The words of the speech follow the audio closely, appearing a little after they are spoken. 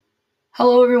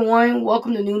Hello, everyone.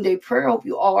 Welcome to NoonDay Prayer. Hope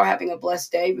you all are having a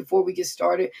blessed day. Before we get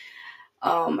started,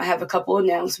 I have a couple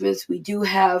announcements. We do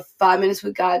have 5 minutes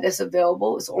with God that's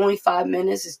available. It's only 5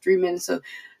 minutes. It's 3 minutes of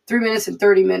 3 minutes and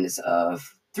 30 minutes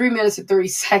of 3 minutes and 30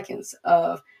 seconds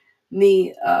of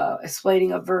me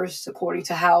explaining a verse according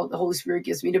to how the Holy Spirit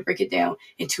gives me to break it down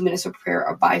in 2 minutes of prayer,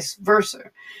 or vice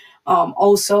versa.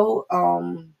 Also,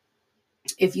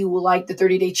 if you would like the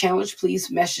 30-day challenge, please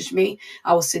message me.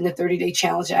 I will send the 30-day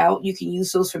challenge out. You can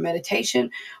use those for meditation,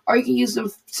 or you can use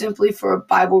them simply for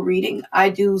Bible reading.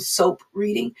 I do SOAP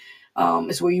reading.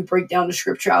 It's where you break down the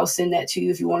scripture. I'll send that to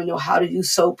you if you want to know how to do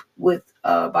SOAP with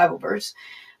a Bible verse.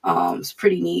 It's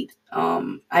pretty neat.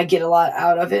 I get a lot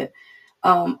out of it.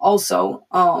 Also,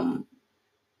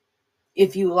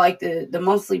 if you like the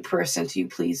monthly prayer sent to you,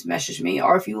 please message me.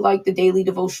 Or if you like the daily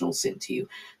devotional sent to you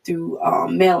through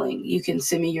mailing, you can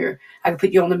send me I can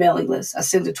put you on the mailing list. I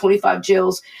send to 25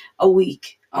 jails a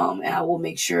week, and I will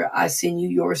make sure I send you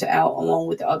yours out along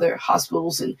with the other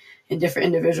hospitals and different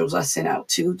individuals I send out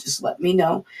to. Just let me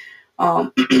know.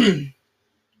 Um,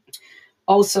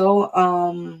 also,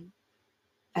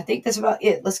 I think that's about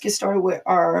it. Let's get started with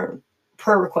our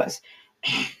prayer request.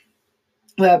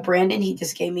 Brandon, he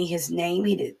just gave me his name.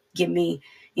 He didn't give me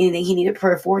anything he needed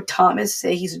prayer for. Thomas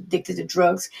said he's addicted to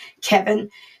drugs. Kevin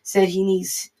said he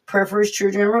needs prayer for his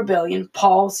children in rebellion.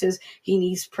 Paul says he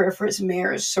needs prayer for his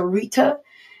marriage. Sarita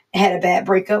had a bad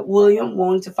breakup. William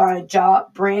wanting to find a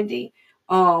job. Brandy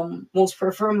wants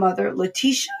prayer for her mother.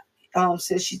 Letitia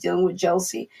says she's dealing with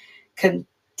jealousy.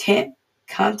 Content,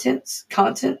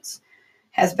 contents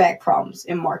has back problems,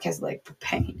 and Mark has leg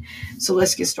pain. So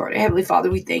let's get started. Heavenly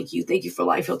Father, we thank you. Thank you for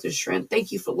life, health, and strength.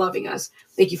 Thank you for loving us.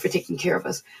 Thank you for taking care of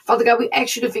us. Father God, we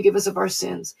ask you to forgive us of our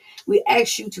sins. We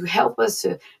ask you to help us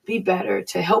to be better,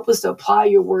 to help us to apply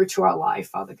your word to our life,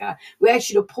 Father God. We ask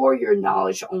you to pour your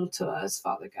knowledge onto us,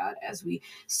 Father God, as we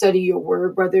study your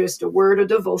word, whether it's the word or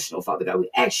devotional, Father God.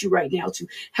 We ask you right now to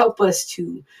help us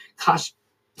to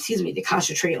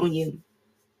concentrate on you.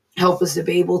 Help us to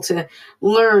be able to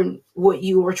learn what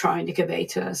you are trying to convey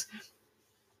to us.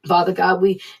 Father God,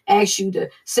 we ask you to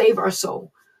save our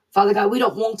soul. Father God, we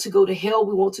don't want to go to hell.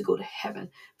 We want to go to heaven.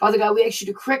 Father God, we ask you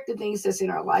to correct the things that's in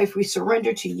our life. We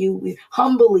surrender to you. We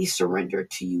humbly surrender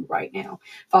to you right now.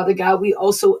 Father God, we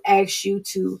also ask you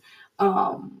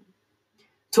um,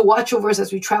 to watch over us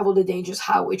as we travel the dangerous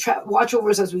highway. Watch over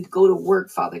us as we go to work,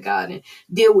 Father God, and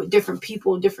deal with different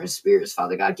people and different spirits,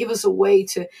 Father God. Give us a way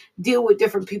to deal with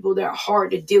different people that are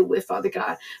hard to deal with, Father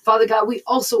God. Father God, we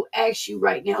also ask you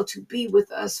right now to be with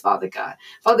us, Father God.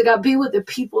 Father God, be with the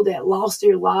people that lost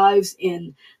their lives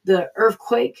in the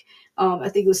earthquake. I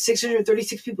think it was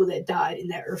 636 people that died in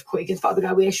that earthquake. And Father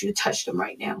God, we ask you to touch them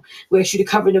right now. We ask you to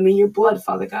cover them in your blood,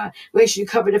 Father God. We ask you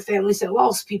to cover the families that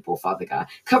lost people, Father God.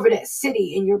 Cover that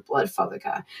city in your blood, Father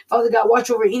God. Father God,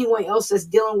 watch over anyone else that's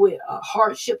dealing with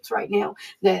hardships right now,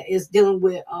 that is dealing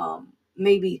with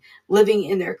maybe living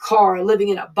in their car, living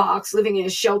in a box, living in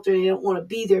a shelter, and they don't want to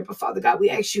be there. But Father God,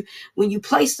 we ask you, when you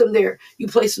place them there, you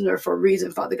place them there for a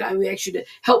reason, Father God. And we ask you to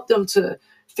help them to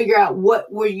figure out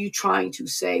what were you trying to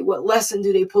say? What lesson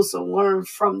do they supposed to learn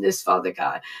from this, Father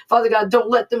God? Father God, don't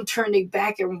let them turn their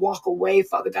back and walk away,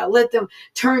 Father God. Let them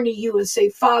turn to you and say,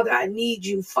 Father, I need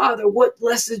you. Father, what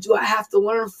lessons do I have to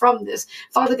learn from this?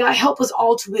 Father God, help us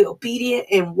all to be obedient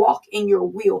and walk in your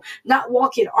will, not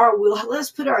walk in our will.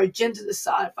 Let's put our agenda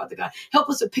aside, Father God. Help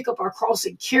us to pick up our cross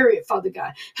and carry it, Father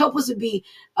God. Help us to be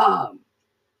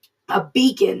a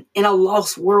beacon in a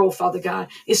lost world, Father God.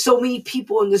 There's so many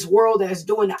people in this world that is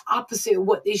doing the opposite of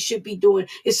what they should be doing.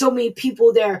 There's so many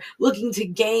people that are looking to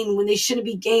gain when they shouldn't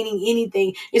be gaining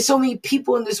anything. There's so many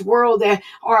people in this world that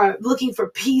are looking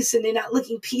for peace, and they're not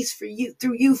looking peace for you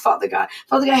through you, Father God.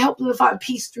 Father God, help them to find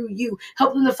peace through you.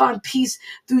 Help them to find peace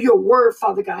through your word,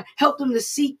 Father God. Help them to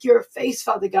seek your face,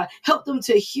 Father God. Help them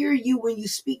to hear you when you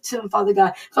speak to them, Father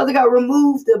God. Father God,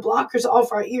 remove the blockers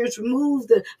off our ears. Remove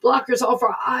the blockers off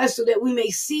our eyes, so that we may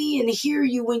see and hear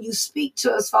you when you speak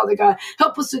to us, Father God.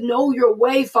 Help us to know your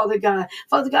way, Father God.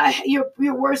 Father God,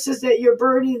 your word says that your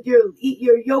burden,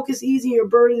 your yoke is easy, your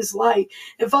burden is light.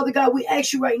 And Father God, we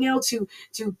ask you right now to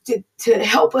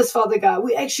help us, Father God.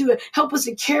 We ask you to help us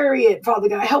to carry it, Father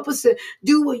God. Help us to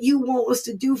do what you want us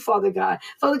to do, Father God.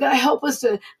 Father God, help us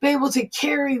to be able to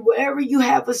carry whatever you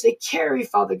have us to carry,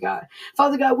 Father God.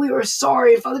 Father God, we are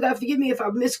sorry. And Father God, forgive me if I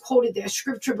misquoted that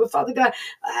scripture, but Father God,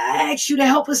 I ask you to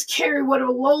help us carry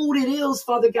whatever load it is,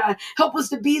 Father God. Help us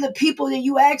to be the people that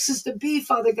you ask us to be,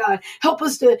 Father God. Help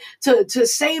us to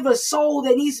save a soul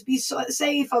that needs to be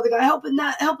saved, Father God. Help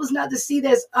us not to see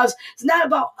that as us. It's not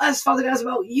about us, Father God. It's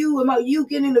about you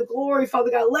getting the glory,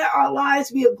 Father God. Let our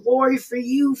lives be a glory for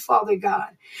you, Father God.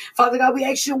 Father God, we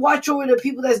ask you to watch over the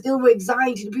people that's dealing with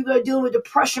anxiety, the people that are dealing with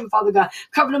depression, Father God.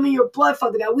 Cover them in your blood,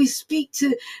 Father God. We speak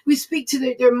to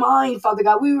their mind, Father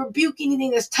God. We rebuke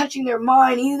anything that's touching their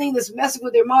mind, anything that's messing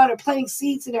with their mind or planting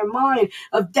seeds in their mind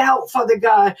of doubt, Father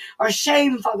God, or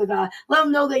shame, Father God. Let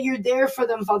them know that you're there for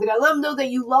them, Father God. Let them know that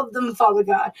you love them, Father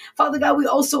God. Father God, we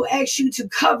also ask you to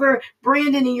cover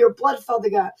Brandon in your blood, Father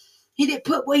God. He didn't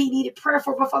put what he needed prayer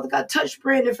for, but Father God, touch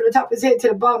Brandon from the top of his head to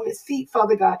the bottom of his feet,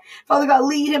 Father God. Father God,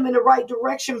 lead him in the right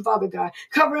direction, Father God.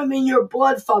 Cover him in your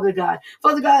blood, Father God.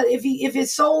 Father God, if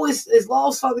his soul is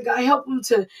lost, Father God, help him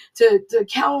to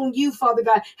count on you, Father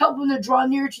God. Help him to draw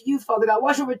near to you, Father God.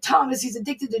 Watch over Thomas. He's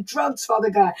addicted to drugs, Father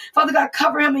God. Father God,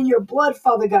 cover him in your blood,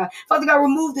 Father God. Father God,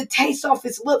 remove the taste off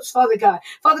his lips, Father God.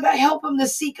 Father God, help him to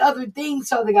seek other things,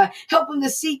 Father God. Help him to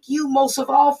seek you most of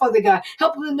all, Father God.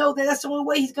 Help him to know that that's the only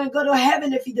way he's going to go to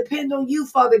heaven if he depends on you,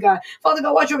 Father God. Father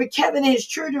God, watch over Kevin and his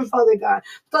children, Father God.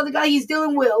 Father God, he's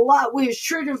dealing with a lot with his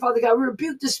children, Father God. We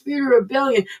rebuke the spirit of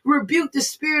rebellion. We rebuke the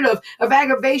spirit of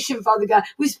aggravation, Father God.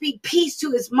 We speak peace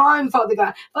to his mind, Father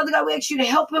God. Father God, we ask you to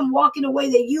help him walk in the way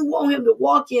that you want him to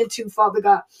walk into, Father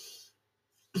God.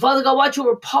 Father God, watch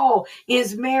over Paul in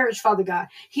his marriage, Father God.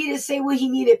 He didn't say what he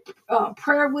needed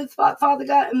prayer with, Father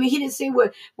God. I mean, he didn't say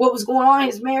what was going on in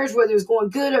his marriage, whether it was going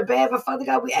good or bad. But Father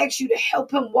God, we ask you to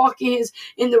help him walk in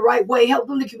the right way. Help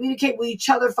them to communicate with each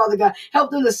other, Father God.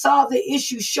 Help them to solve the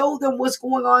issue. Show them what's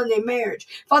going on in their marriage.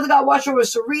 Father God, watch over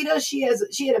Sarita. She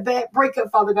had a bad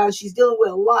breakup, Father God. She's dealing with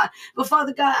a lot. But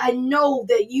Father God, I know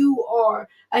that you are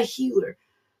a healer.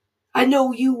 I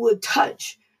know you would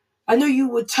touch. I know you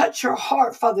would touch her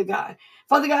heart, Father God.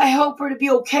 Father God, help her to be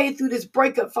okay through this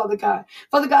breakup, Father God.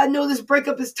 Father God, I know this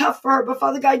breakup is tough for her, but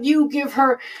Father God, you give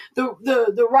her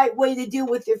the right way to deal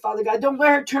with it, Father God. Don't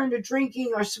let her turn to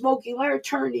drinking or smoking. Let her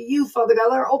turn to you, Father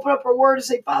God. Let her open up her word and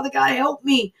say, Father God, help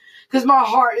me because my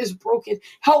heart is broken.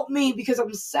 Help me because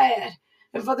I'm sad.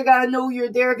 And Father God, I know you're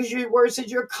there because your word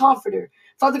says you're a comforter.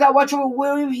 Father God, watch over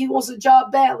William. He wants a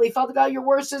job badly. Father God, your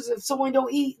word says if someone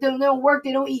don't eat, they don't work,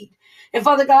 they don't eat. And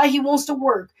Father God, he wants to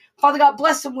work. Father God,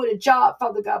 bless him with a job,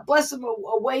 Father God. Bless him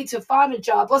a way to find a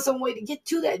job. Bless him a way to get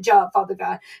to that job, Father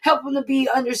God. Help him to be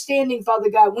understanding,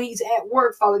 Father God, when he's at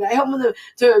work, Father God. Help him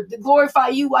to glorify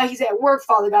you while he's at work,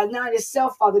 Father God, not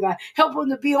himself, Father God. Help him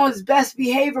to be on his best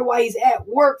behavior while he's at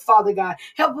work, Father God.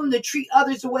 Help him to treat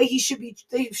others the way they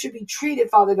should be treated,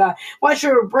 Father God. Watch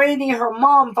her branding her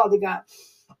mom, Father God.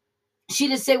 She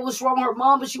didn't say what's wrong with her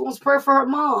mom, but she wants prayer for her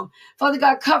mom. Father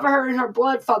God, cover her in her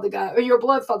blood, Father God, or your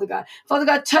blood, Father God. Father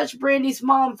God, touch Brandy's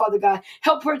mom, Father God.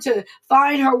 Help her to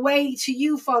find her way to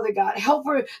you, Father God. Help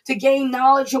her to gain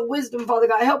knowledge and wisdom, Father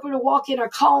God. Help her to walk in her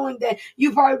calling that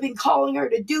you've already been calling her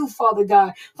to do, Father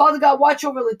God. Father God, watch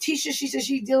over Letitia. She says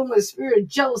she's dealing with a spirit of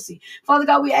jealousy. Father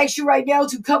God, we ask you right now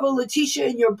to cover Letitia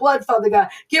in your blood, Father God.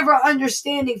 Give her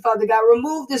understanding, Father God.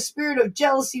 Remove the spirit of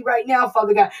jealousy right now,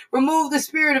 Father God. Remove the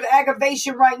spirit of aggravation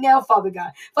right now, Father God.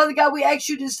 Father God, we ask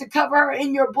you just to cover her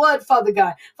in your blood, Father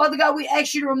God. Father God, we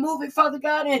ask you to remove it, Father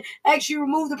God, and ask you to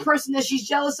remove the person that she's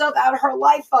jealous of out of her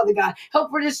life, Father God.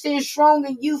 Help her to stand strong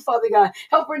in you, Father God.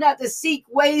 Help her not to seek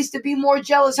ways to be more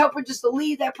jealous. Help her just to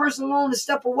leave that person alone and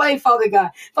step away, Father God.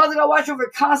 Father God, watch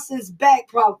over Constance's back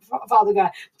problem, Father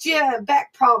God. She had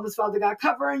back problems, Father God.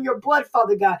 Cover her in your blood,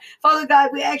 Father God. Father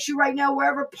God, we ask you right now,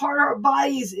 wherever part of her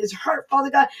body is hurt, Father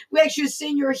God, we ask you to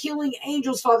send your healing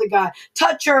angels, Father God.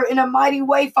 Touch her in a mighty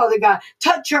way, Father God.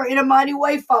 Touch her in a mighty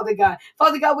way, Father God.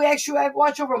 Father God, we ask you to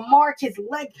watch over Mark, his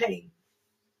leg pain.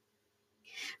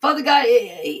 Father God,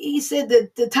 he said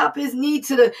that the top of his knee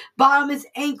to the bottom of his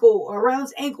ankle, or around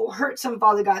his ankle, hurts him,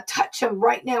 Father God. Touch him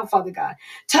right now, Father God.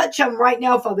 Touch him right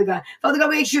now, Father God. Father God,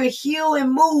 make sure you heal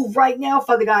and move right now,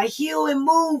 Father God. Heal and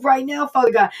move right now,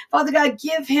 Father God. Father God,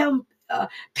 give him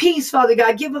peace, Father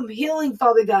God. Give him healing,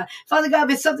 Father God. Father God,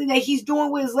 if it's something that he's doing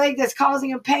with his leg that's causing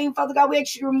him pain, Father God, we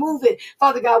ask you to remove it,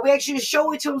 Father God. We ask you to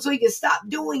show it to him so he can stop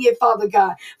doing it, Father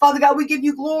God. Father God, we give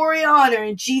you glory and honor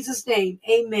in Jesus' name.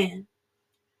 Amen.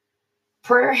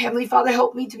 Prayer, Heavenly Father,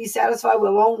 help me to be satisfied with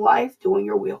a long life doing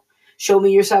your will. Show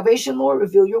me your salvation, Lord.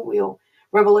 Reveal your will.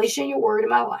 Revelation, your word in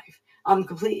my life. I'm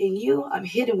complete in you. I'm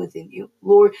hidden within you.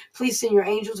 Lord, please send your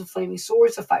angels with flaming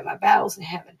swords to fight my battles in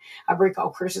heaven. I break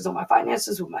all curses on my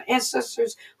finances with my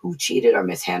ancestors who cheated or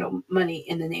mishandled money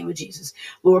in the name of Jesus.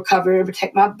 Lord, cover and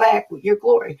protect my back with your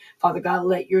glory. Father God,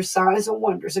 let your signs and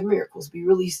wonders and miracles be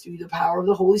released through the power of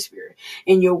the Holy Spirit.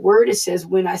 In your word, it says,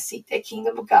 when I seek the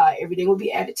kingdom of God, everything will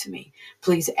be added to me.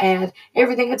 Please add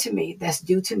everything unto me that's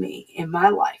due to me in my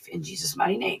life. In Jesus'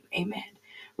 mighty name, amen.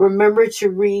 Remember to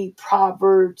read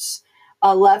Proverbs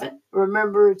 11.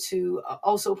 Remember to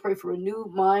also pray for a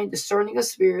renewed mind, discerning of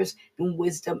spirits, and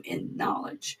wisdom and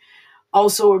knowledge.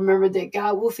 Also, remember that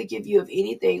God will forgive you of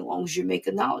anything as long as you make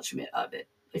acknowledgement of it.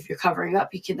 If you're covering up,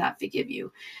 He cannot forgive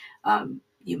you.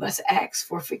 You must ask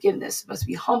for forgiveness. You must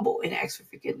be humble and ask for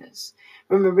forgiveness.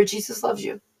 Remember, Jesus loves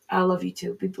you. I love you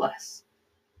too. Be blessed.